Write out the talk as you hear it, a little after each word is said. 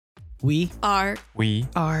We are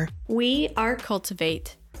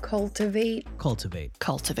cultivate. cultivate.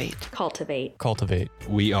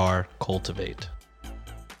 We are cultivate.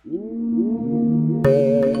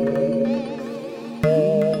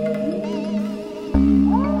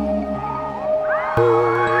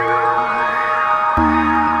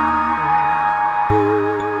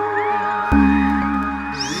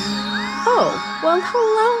 Well,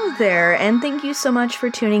 hello there, and thank you so much for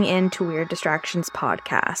tuning in to Weird Distractions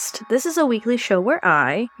Podcast. This is a weekly show where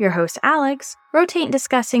I, your host Alex, rotate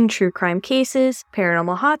discussing true crime cases,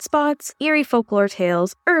 paranormal hotspots, eerie folklore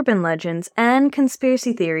tales, urban legends, and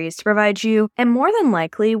conspiracy theories to provide you, and more than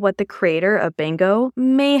likely what the creator of Bingo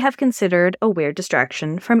may have considered a weird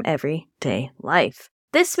distraction from everyday life.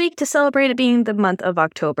 This week, to celebrate it being the month of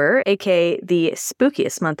October, aka the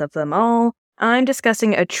spookiest month of them all, I'm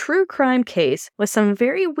discussing a true crime case with some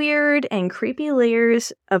very weird and creepy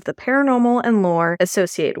layers of the paranormal and lore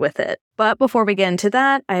associated with it. But before we get into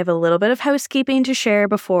that, I have a little bit of housekeeping to share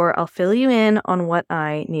before I'll fill you in on what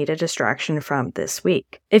I need a distraction from this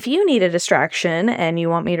week. If you need a distraction and you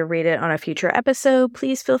want me to read it on a future episode,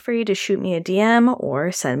 please feel free to shoot me a DM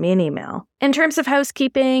or send me an email. In terms of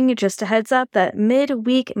housekeeping, just a heads up that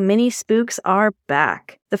midweek mini spooks are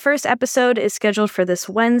back. The first episode is scheduled for this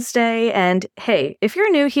Wednesday, and hey, if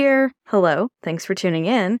you're new here, hello, thanks for tuning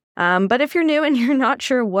in. But if you're new and you're not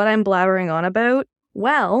sure what I'm blabbering on about,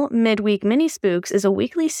 well, Midweek Mini Spooks is a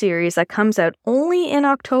weekly series that comes out only in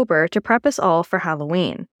October to prep us all for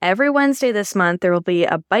Halloween. Every Wednesday this month, there will be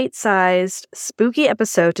a bite-sized, spooky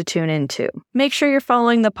episode to tune into. Make sure you're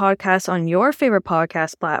following the podcast on your favorite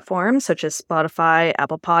podcast platforms, such as Spotify,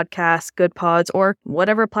 Apple Podcasts, Good Pods, or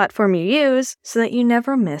whatever platform you use, so that you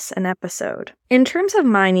never miss an episode. In terms of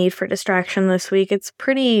my need for distraction this week, it's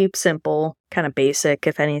pretty simple, kind of basic,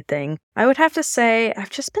 if anything. I would have to say I've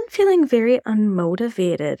just been feeling very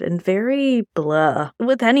unmotivated and very blah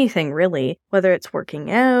with anything, really. Whether it's working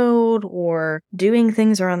out or doing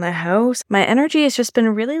things around the house, my energy has just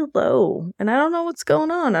been really low, and I don't know what's going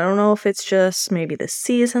on. I don't know if it's just maybe the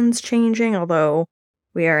season's changing, although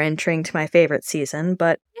we are entering to my favorite season,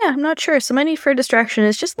 but yeah, I'm not sure. So my need for distraction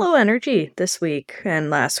is just low energy this week and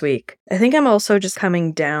last week. I think I'm also just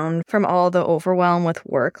coming down from all the overwhelm with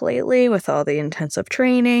work lately, with all the intensive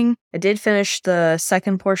training. I did finish the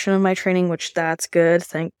second portion of my training, which that's good.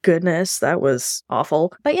 Thank goodness. That was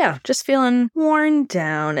awful. But yeah, just feeling worn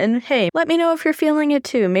down. And hey, let me know if you're feeling it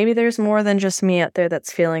too. Maybe there's more than just me out there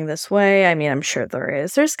that's feeling this way. I mean, I'm sure there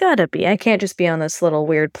is. There's gotta be. I can't just be on this little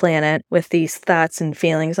weird planet with these thoughts and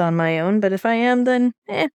feelings on my own. But if I am, then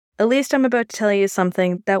at least I'm about to tell you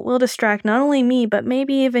something that will distract not only me, but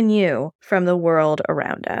maybe even you from the world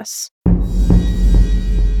around us.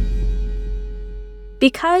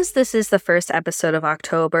 Because this is the first episode of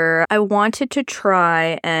October, I wanted to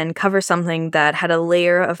try and cover something that had a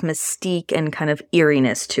layer of mystique and kind of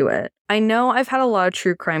eeriness to it. I know I've had a lot of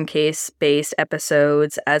true crime case-based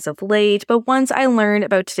episodes as of late, but once I learned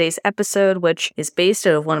about today's episode, which is based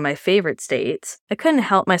out of one of my favorite states, I couldn't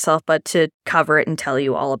help myself but to cover it and tell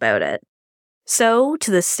you all about it. So,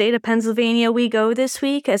 to the state of Pennsylvania we go this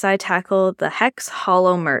week as I tackle the Hex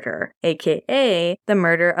Hollow Murder, aka the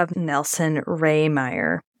murder of Nelson Ray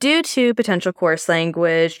Meyer. Due to potential coarse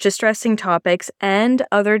language, distressing topics, and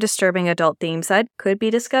other disturbing adult themes that could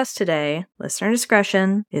be discussed today, listener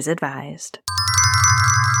discretion is advised.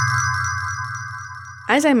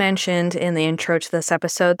 As I mentioned in the intro to this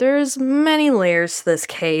episode, there's many layers to this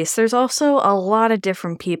case. There's also a lot of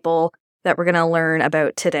different people that we're going to learn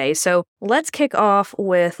about today. So let's kick off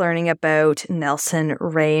with learning about Nelson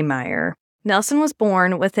Ray Meyer. Nelson was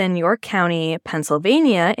born within York County,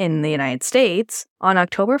 Pennsylvania in the United States on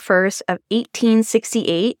October 1st of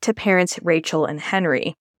 1868 to parents Rachel and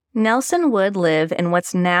Henry. Nelson would live in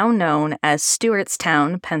what's now known as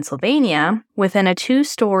Stewartstown, Pennsylvania, within a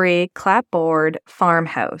 2-story clapboard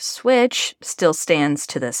farmhouse, which still stands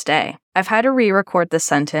to this day. I've had to re-record this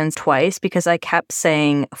sentence twice because I kept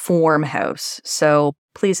saying farmhouse, so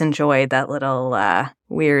please enjoy that little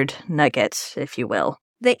weird nugget, if you will.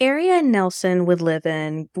 The area Nelson would live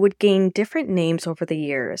in would gain different names over the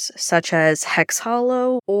years, such as Hex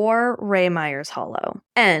Hollow or Ray Meyer's Hollow.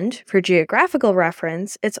 And, for geographical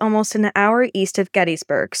reference, it's almost an hour east of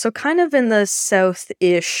Gettysburg, so kind of in the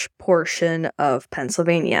south-ish portion of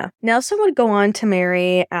Pennsylvania. Nelson would go on to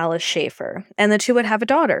marry Alice Schaefer, and the two would have a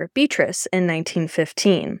daughter, Beatrice, in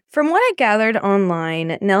 1915. From what I gathered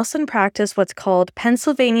online, Nelson practiced what's called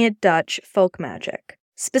Pennsylvania Dutch folk magic.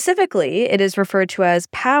 Specifically, it is referred to as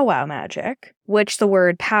powwow magic, which the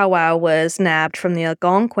word powwow was nabbed from the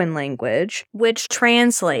Algonquin language, which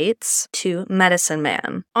translates to medicine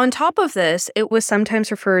man. On top of this, it was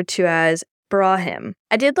sometimes referred to as Brahim.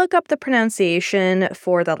 I did look up the pronunciation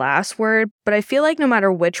for the last word, but I feel like no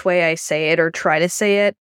matter which way I say it or try to say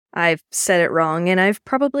it, I've said it wrong and I've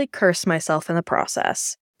probably cursed myself in the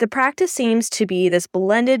process. The practice seems to be this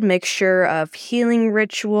blended mixture of healing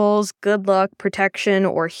rituals, good luck, protection,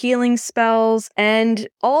 or healing spells, and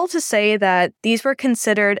all to say that these were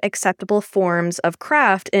considered acceptable forms of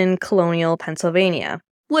craft in colonial Pennsylvania.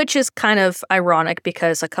 Which is kind of ironic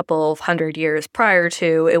because a couple of 100 years prior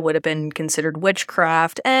to, it would have been considered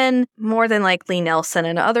witchcraft, and more than likely Nelson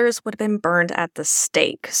and others would have been burned at the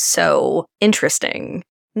stake. So, interesting.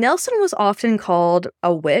 Nelson was often called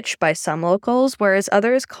a witch by some locals, whereas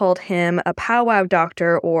others called him a powwow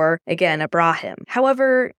doctor or, again, a Brahim.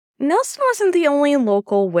 However, Nelson wasn't the only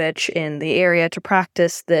local witch in the area to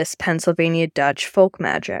practice this Pennsylvania Dutch folk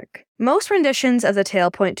magic. Most renditions of the tale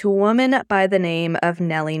point to a woman by the name of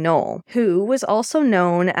Nellie Knoll, who was also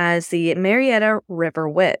known as the Marietta River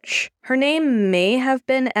Witch. Her name may have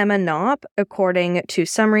been Emma Knopp, according to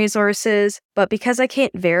some resources, but because I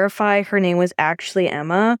can't verify her name was actually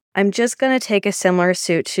Emma, I'm just going to take a similar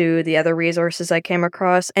suit to the other resources I came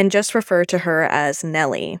across and just refer to her as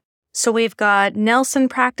Nellie. So we've got Nelson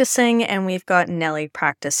practicing and we've got Nellie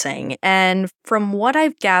practicing. And from what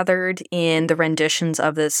I've gathered in the renditions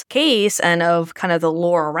of this case and of kind of the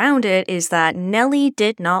lore around it is that Nellie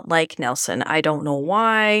did not like Nelson. I don't know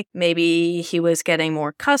why. Maybe he was getting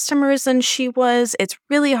more customers than she was. It's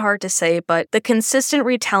really hard to say, but the consistent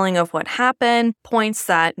retelling of what happened points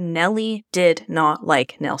that Nellie did not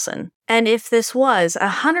like Nelson. And if this was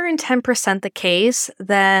 110% the case,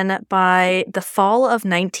 then by the fall of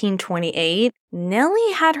 1928,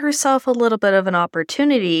 Nellie had herself a little bit of an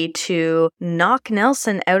opportunity to knock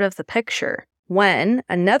Nelson out of the picture when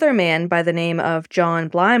another man by the name of John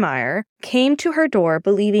Blymeyer came to her door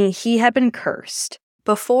believing he had been cursed.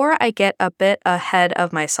 Before I get a bit ahead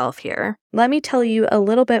of myself here, let me tell you a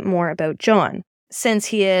little bit more about John, since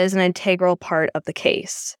he is an integral part of the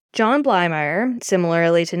case. John Blymeyer,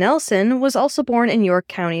 similarly to Nelson, was also born in York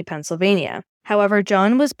County, Pennsylvania. However,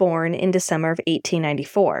 John was born in December of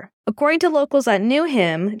 1894. According to locals that knew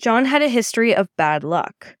him, John had a history of bad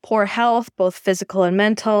luck, poor health, both physical and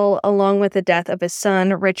mental, along with the death of his son,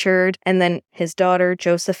 Richard, and then his daughter,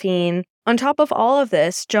 Josephine. On top of all of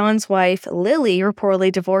this, John's wife, Lily,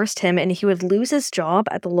 reportedly divorced him and he would lose his job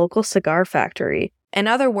at the local cigar factory. In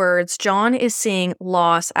other words, John is seeing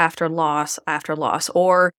loss after loss after loss,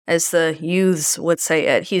 or as the youths would say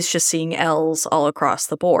it, he's just seeing L's all across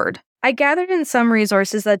the board. I gathered in some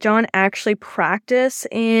resources that John actually practiced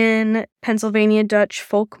in Pennsylvania Dutch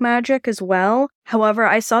folk magic as well. However,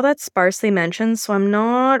 I saw that sparsely mentioned, so I'm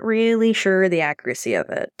not really sure the accuracy of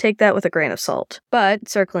it. Take that with a grain of salt. But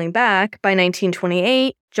circling back, by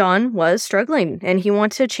 1928, John was struggling and he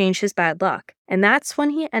wanted to change his bad luck. And that's when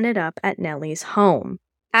he ended up at Nellie's home.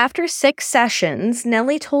 After 6 sessions,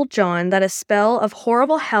 Nellie told John that a spell of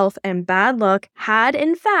horrible health and bad luck had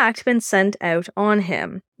in fact been sent out on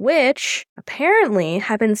him, which apparently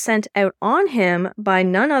had been sent out on him by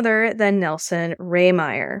none other than Nelson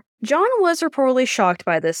Raymeyer. John was reportedly shocked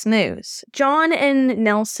by this news. John and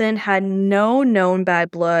Nelson had no known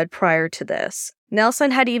bad blood prior to this.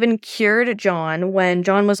 Nelson had even cured John when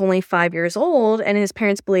John was only 5 years old, and his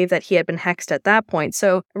parents believed that he had been hexed at that point.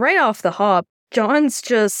 So right off the hop, John's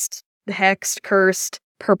just hexed, cursed,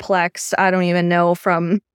 perplexed, I don't even know,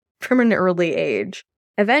 from an early age.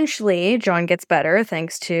 Eventually, John gets better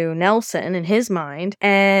thanks to Nelson in his mind,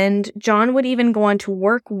 and John would even go on to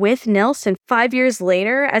work with Nelson 5 years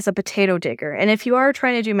later as a potato digger. And if you are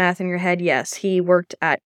trying to do math in your head, yes, he worked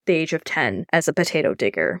at the age of 10 as a potato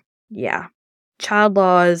digger. Yeah. Child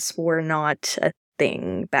laws were not a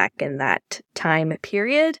thing back in that time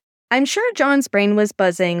period. I'm sure John's brain was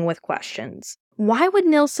buzzing with questions. Why would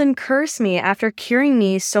Nelson curse me after curing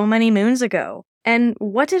me so many moons ago? And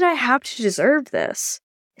what did I have to deserve this?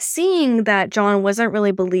 Seeing that John wasn't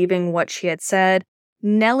really believing what she had said,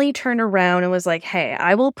 Nellie turned around and was like, hey,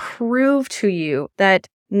 I will prove to you that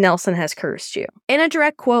Nelson has cursed you. In a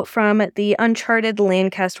direct quote from the Uncharted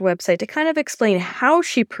Lancaster website to kind of explain how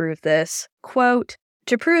she proved this, quote,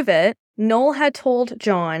 to prove it, Knoll had told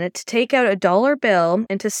John to take out a $1 bill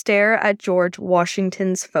and to stare at George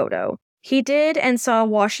Washington's photo. He did and saw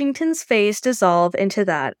Washington's face dissolve into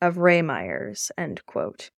that of Raymeyer's, end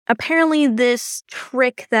quote. Apparently, this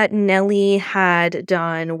trick that Nellie had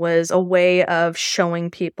done was a way of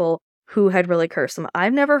showing people who had really cursed them.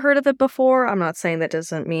 I've never heard of it before. I'm not saying that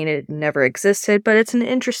doesn't mean it never existed, but it's an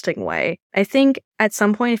interesting way. I think at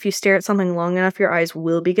some point, if you stare at something long enough, your eyes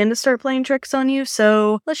will begin to start playing tricks on you,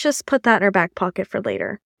 so let's just put that in our back pocket for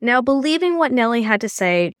later. Now, believing what Nellie had to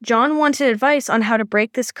say, John wanted advice on how to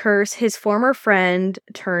break this curse his former friend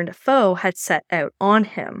turned foe had set out on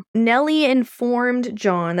him. Nellie informed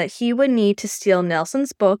John that he would need to steal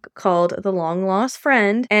Nelson's book called The Long Lost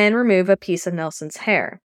Friend and remove a piece of Nelson's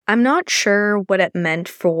hair. I'm not sure what it meant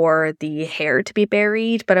for the hair to be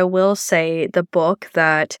buried, but I will say the book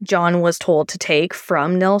that John was told to take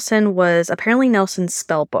from Nelson was apparently Nelson's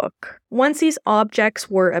spell book. Once these objects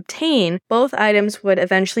were obtained, both items would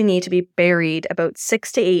eventually need to be buried about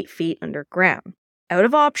 6 to 8 feet underground. Out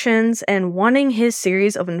of options and wanting his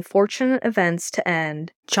series of unfortunate events to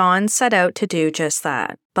end, John set out to do just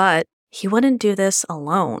that. But he wouldn't do this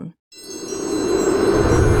alone.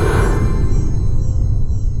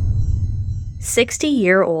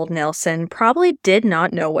 60-year-old Nelson probably did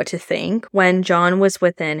not know what to think when John was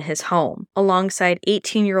within his home, alongside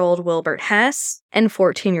 18-year-old Wilbert Hess and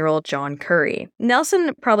 14-year-old John Curry.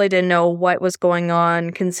 Nelson probably didn't know what was going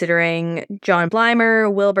on, considering John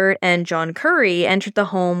Blymer, Wilbert, and John Curry entered the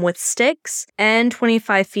home with sticks and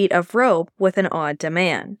 25 feet of rope with an odd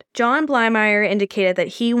demand. John Blymer indicated that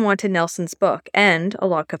he wanted Nelson's book and a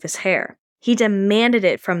lock of his hair. He demanded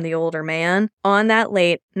it from the older man on that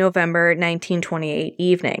late November 1928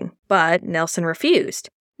 evening, but Nelson refused.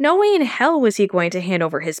 No way in hell was he going to hand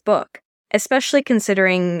over his book, especially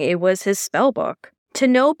considering it was his spell book. To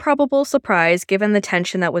no probable surprise, given the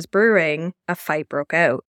tension that was brewing, a fight broke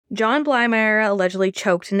out. John Blymer allegedly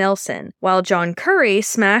choked Nelson, while John Curry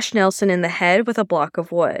smashed Nelson in the head with a block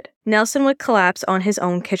of wood. Nelson would collapse on his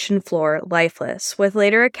own kitchen floor, lifeless, with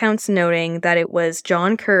later accounts noting that it was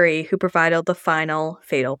John Curry who provided the final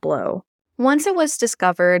fatal blow. Once it was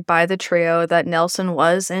discovered by the trio that Nelson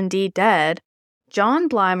was indeed dead, John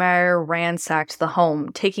Blymer ransacked the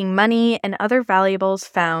home, taking money and other valuables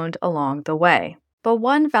found along the way. But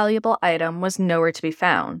one valuable item was nowhere to be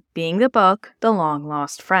found, being the book, The Long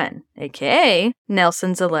Lost Friend, aka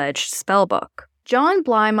Nelson's alleged spellbook. John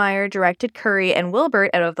Blymer directed Curry and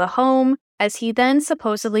Wilbert out of the home, as he then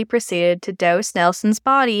supposedly proceeded to douse Nelson's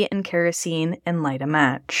body in kerosene and light a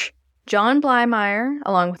match. John Blymer,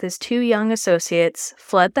 along with his 2 young associates,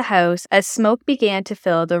 fled the house as smoke began to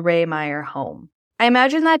fill the Rehmeyer home. I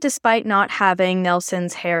imagine that despite not having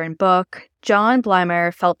Nelson's hair and book, John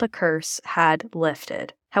Blymer felt the curse had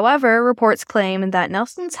lifted. However, reports claim that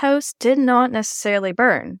Nelson's house did not necessarily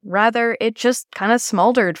burn. Rather, it just kind of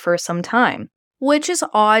smoldered for some time. Which is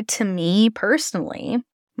odd to me personally,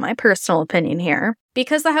 my personal opinion here,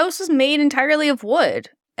 because the house was made entirely of wood.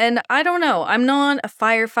 And I don't know, I'm not a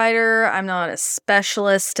firefighter, I'm not a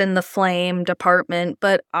specialist in the flame department,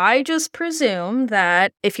 but I just presume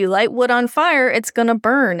that if you light wood on fire, it's gonna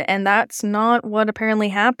burn, and that's not what apparently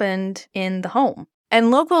happened in the home. And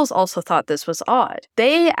locals also thought this was odd.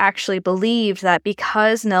 They actually believed that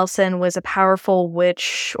because Nelson was a powerful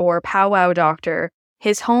witch or powwow doctor,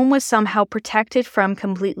 his home was somehow protected from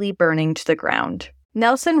completely burning to the ground.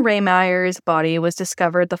 Nelson Rehmeyer's body was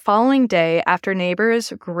discovered the following day after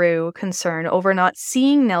neighbors grew concerned over not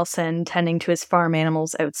seeing Nelson tending to his farm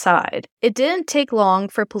animals outside. It didn't take long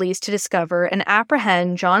for police to discover and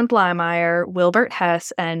apprehend John Blymer, Wilbert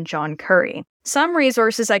Hess, and John Curry. Some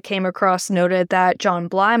resources I came across noted that John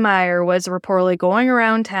Blymer was reportedly going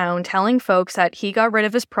around town telling folks that he got rid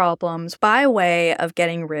of his problems by way of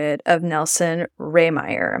getting rid of Nelson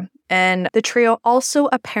Rehmeyer. And the trio also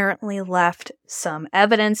apparently left some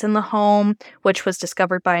evidence in the home, which was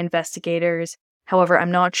discovered by investigators. However,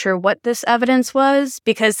 I'm not sure what this evidence was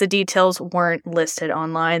because the details weren't listed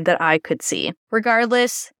online that I could see.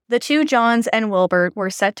 Regardless, the 2 Johns and Wilbert were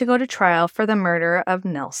set to go to trial for the murder of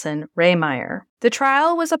Nelson Rehmeyer. The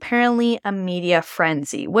trial was apparently a media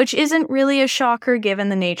frenzy, which isn't really a shocker given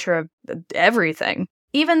the nature of everything.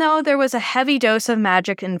 Even though there was a heavy dose of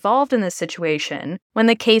magic involved in this situation, when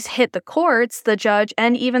the case hit the courts, the judge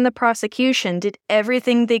and even the prosecution did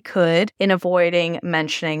everything they could in avoiding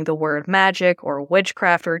mentioning the word magic or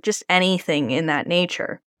witchcraft or just anything in that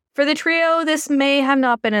nature. For the trio, this may have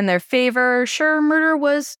not been in their favor. Sure, murder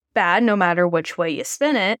was bad no matter which way you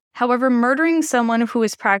spin it. However, murdering someone who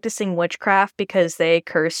is practicing witchcraft because they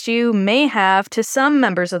cursed you may have, to some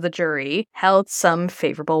members of the jury, held some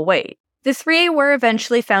favorable weight. The 3 were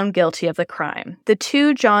eventually found guilty of the crime. The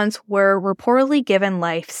 2 Johns were reportedly given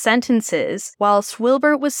life sentences, whilst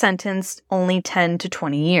Wilbert was sentenced only 10 to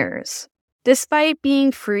 20 years. Despite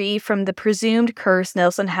being free from the presumed curse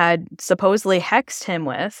Nelson had supposedly hexed him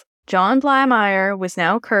with, John Blymeyer was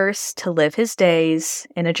now cursed to live his days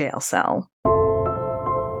in a jail cell.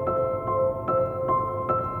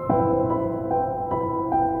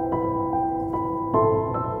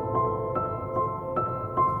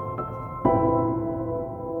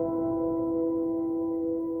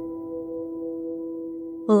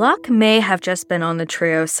 Luck may have just been on the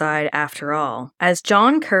trio's side after all, as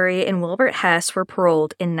John Curry and Wilbert Hess were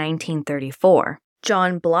paroled in 1934.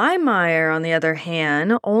 John Blymeyer, on the other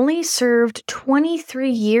hand, only served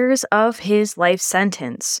 23 years of his life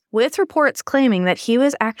sentence, with reports claiming that he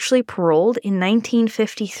was actually paroled in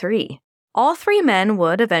 1953. All three men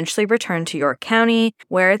would eventually return to York County,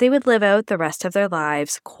 where they would live out the rest of their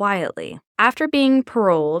lives quietly. After being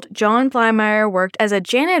paroled, John Blymeyer worked as a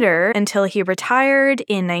janitor until he retired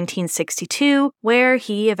in 1962, where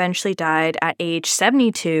he eventually died at age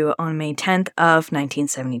 72 on May 10th of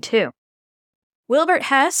 1972. Wilbert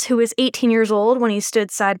Hess, who was 18 years old when he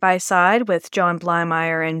stood side by side with John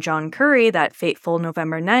Blymeyer and John Curry that fateful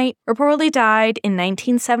November night, reportedly died in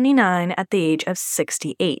 1979 at the age of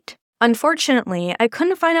 68. Unfortunately, I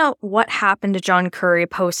couldn't find out what happened to John Curry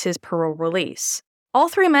post his parole release. All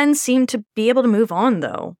three men seemed to be able to move on,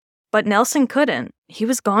 though. But Nelson couldn't. He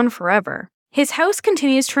was gone forever. His house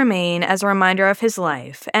continues to remain as a reminder of his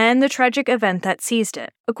life and the tragic event that seized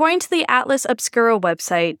it. According to the Atlas Obscura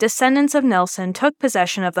website, descendants of Nelson took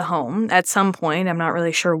possession of the home at some point, I'm not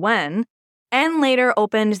really sure when, and later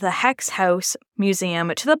opened the Hex House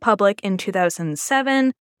Museum to the public in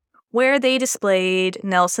 2007, where they displayed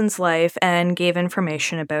Nelson's life and gave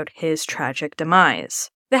information about his tragic demise.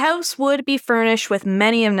 The house would be furnished with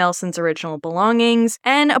many of Nelson's original belongings,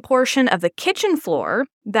 and a portion of the kitchen floor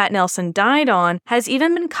that Nelson died on has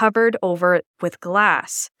even been covered over with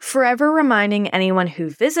glass, forever reminding anyone who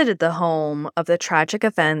visited the home of the tragic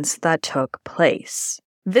events that took place.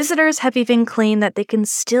 Visitors have even claimed that they can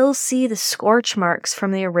still see the scorch marks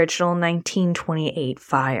from the original 1928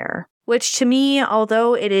 fire. Which to me,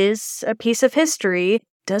 although it is a piece of history,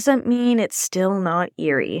 doesn't mean it's still not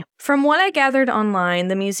eerie. From what I gathered online,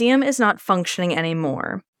 the museum is not functioning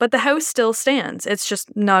anymore, but the house still stands. It's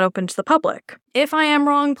just not open to the public. If I am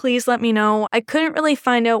wrong, please let me know. I couldn't really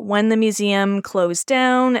find out when the museum closed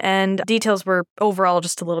down, and details were overall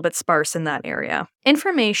just a little bit sparse in that area.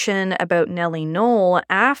 Information about Nellie Knoll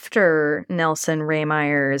after Nelson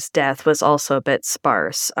Raymeyer's death was also a bit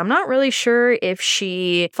sparse. I'm not really sure if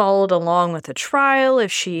she followed along with the trial,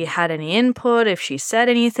 if she had any input, if she said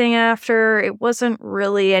anything after. It wasn't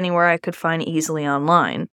really anywhere I could find easily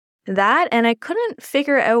online. That, and I couldn't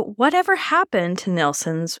figure out whatever happened to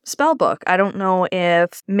Nelson's spellbook. I don't know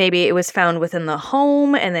if maybe it was found within the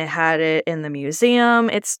home and they had it in the museum.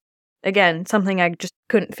 It's, again, something I just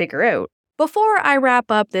couldn't figure out. Before I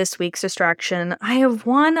wrap up this week's distraction, I have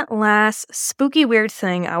one last spooky weird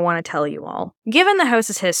thing I want to tell you all. Given the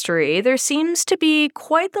house's history, there seems to be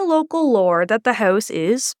quite the local lore that the house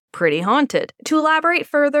is pretty haunted. To elaborate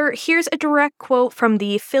further, here's a direct quote from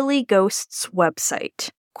the Philly Ghosts website.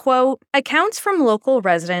 Quote, accounts from local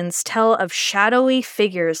residents tell of shadowy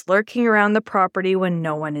figures lurking around the property when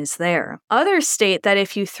no one is there. Others state that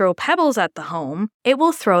if you throw pebbles at the home, it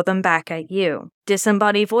will throw them back at you.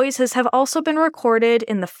 Disembodied voices have also been recorded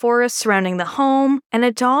in the forest surrounding the home, and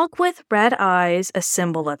a dog with red eyes, a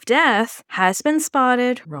symbol of death, has been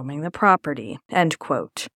spotted roaming the property. End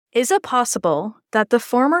quote. Is it possible that the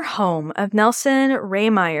former home of Nelson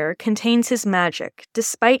Raymeyer contains his magic,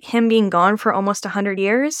 despite him being gone for almost 100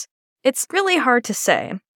 years? It's really hard to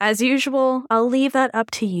say. As usual, I'll leave that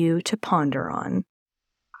up to you to ponder on.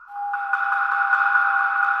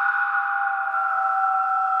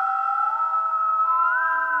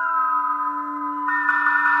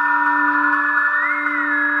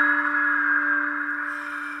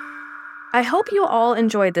 I hope you all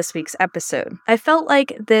enjoyed this week's episode. I felt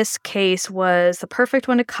like this case was the perfect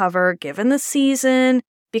one to cover given the season,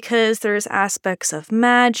 because there's aspects of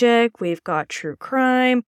magic, we've got true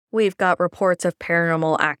crime, we've got reports of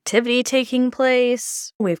paranormal activity taking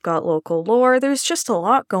place, we've got local lore, there's just a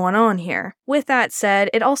lot going on here. With that said,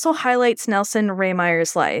 it also highlights Nelson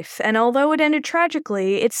Raymeyer's life, and although it ended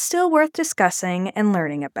tragically, it's still worth discussing and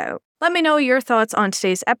learning about. Let me know your thoughts on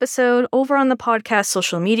today's episode over on the podcast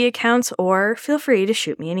social media accounts, or feel free to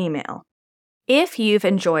shoot me an email. If you've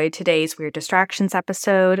enjoyed today's Weird Distractions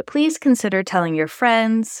episode, please consider telling your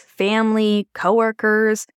friends, family,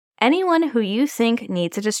 coworkers, anyone who you think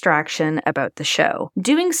needs a distraction about the show.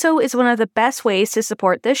 Doing so is one of the best ways to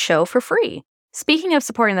support this show for free. Speaking of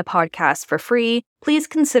supporting the podcast for free, please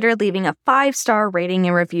consider leaving a 5-star rating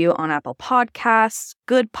and review on Apple Podcasts,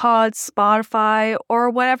 Good Pods, Spotify, or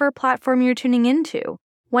whatever platform you're tuning into.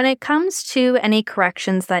 When it comes to any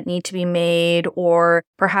corrections that need to be made or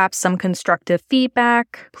perhaps some constructive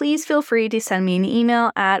feedback, please feel free to send me an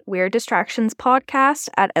email at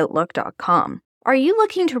weirddistractionspodcast@outlook.com. Are you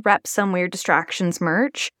looking to rep some Weird Distractions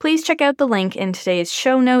merch? Please check out the link in today's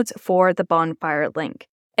show notes for the bonfire link.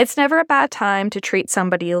 It's never a bad time to treat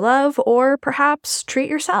somebody you love or perhaps treat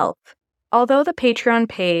yourself. Although the Patreon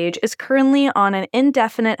page is currently on an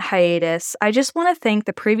indefinite hiatus, I just want to thank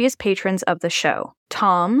the previous patrons of the show: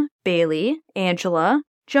 Tom, Bailey, Angela,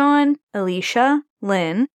 John, Alicia,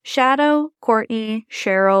 Lynn, Shadow, Courtney,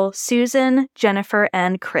 Cheryl, Susan, Jennifer,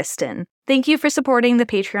 and Kristen. Thank you for supporting the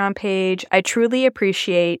Patreon page. I truly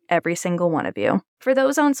appreciate every single one of you. For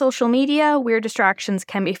those on social media, Weird Distractions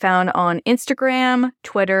can be found on Instagram,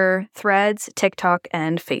 Twitter, Threads, TikTok,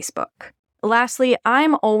 and Facebook. Lastly,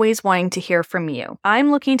 I'm always wanting to hear from you. I'm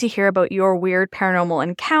looking to hear about your weird paranormal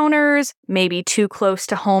encounters, maybe too close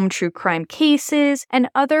to home true crime cases, and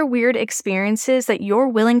other weird experiences that you're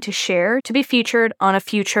willing to share to be featured on a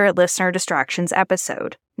future Listener Distractions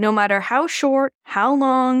episode. No matter how short, how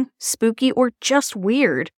long, spooky, or just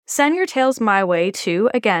weird, send your tales my way to,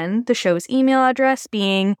 again, the show's email address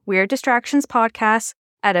being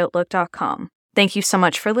weirddistractionspodcast@outlook.com. Thank you so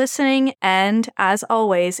much for listening, and as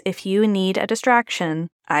always, if you need a distraction,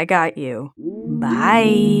 I got you.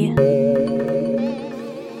 Bye!